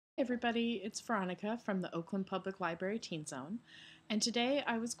Everybody, it's Veronica from the Oakland Public Library Teen Zone, and today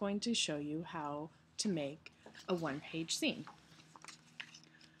I was going to show you how to make a one-page zine.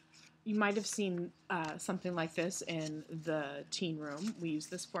 You might have seen something like this in the teen room. We use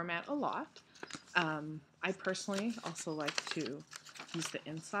this format a lot. I personally also like to use the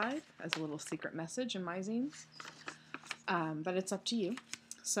inside as a little secret message in my zines, but it's up to you.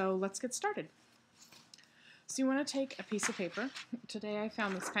 So let's get started. So you want to take a piece of paper. Today I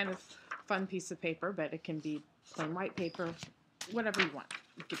found this kind of fun piece of paper, but it can be plain white paper, whatever you want.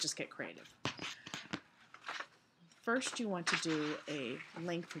 You could just get creative. First you want to do a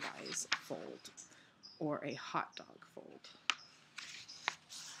lengthwise fold or a hot dog fold.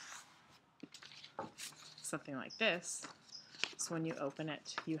 Something like this. So when you open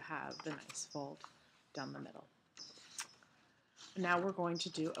it, you have the nice fold down the middle. Now we're going to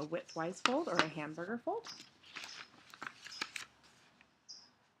do a widthwise fold or a hamburger fold.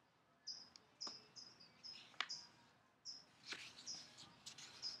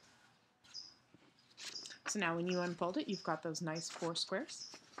 So now when you unfold it, you've got those nice 4 squares.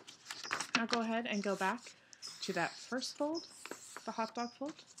 Now go ahead and go back to that first fold, the hot dog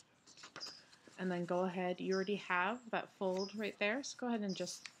fold. And then go ahead, you already have that fold right there, so go ahead and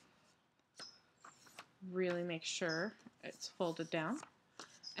just really make sure it's folded down.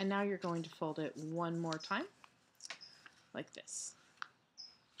 And now you're going to fold it one more time, like this.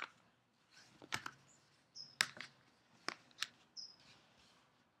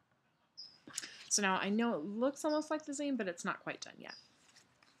 So now I know it looks almost like the zine, but it's not quite done yet.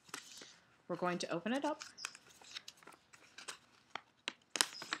 We're going to open it up.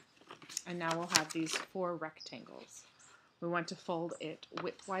 And now we'll have these 4 rectangles. We want to fold it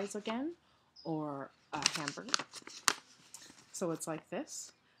widthwise again, or a hamburger. So it's like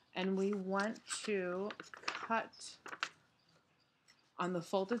this. And we want to cut on the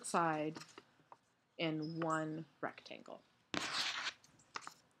folded side in 1 rectangle.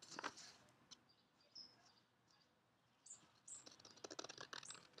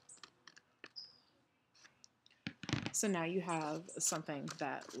 So now you have something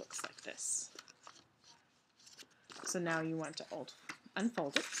that looks like this. So now you want to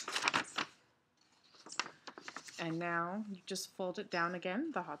unfold it. And now you just fold it down again,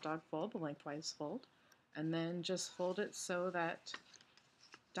 the hot dog fold, the lengthwise fold, and then just fold it so that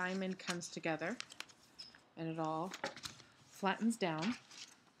diamond comes together and it all flattens down.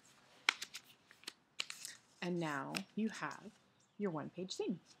 And now you have your one-page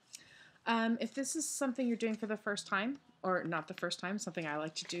zine. If this is something you're doing for the first time, or not the first time, something I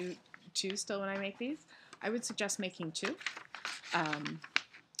like to do too still when I make these, I would suggest making 2.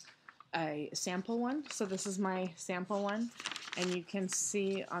 A sample one, so this is my sample one, and you can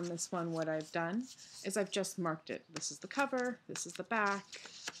see on this one what I've done is I've just marked it. This is the cover, this is the back,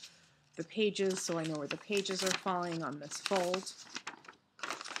 the pages, so I know where the pages are falling on this fold.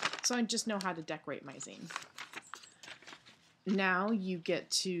 So I just know how to decorate my zine. Now you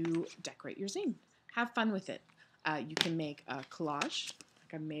get to decorate your zine. Have fun with it. You can make a collage,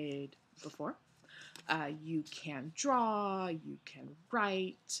 like I made before. You can draw, you can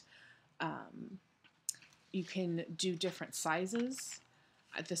write, you can do different sizes.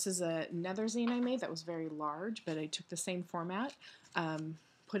 This is another zine I made that was very large, but I took the same format,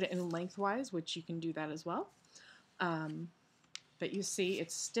 put it in lengthwise, which you can do that as well. But you see,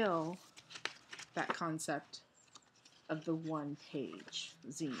 it's still that concept of the one-page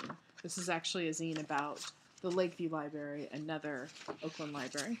zine. This is actually a zine about the Lakeview Library, another Oakland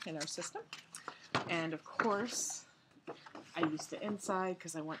library in our system. And of course, I use the inside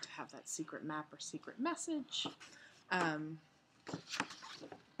because I want to have that secret map or secret message. But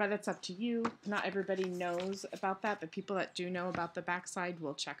it's up to you. Not everybody knows about that. The people that do know about the backside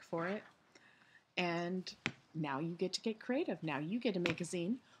will check for it. And now you get to get creative. Now you get to make a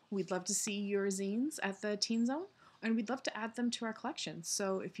zine. We'd love to see your zines at the Teen Zone, and we'd love to add them to our collection.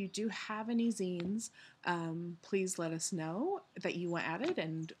 So if you do have any zines, please let us know that you want added,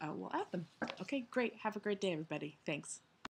 and we'll add them. Okay, great. Have a great day, everybody. Thanks.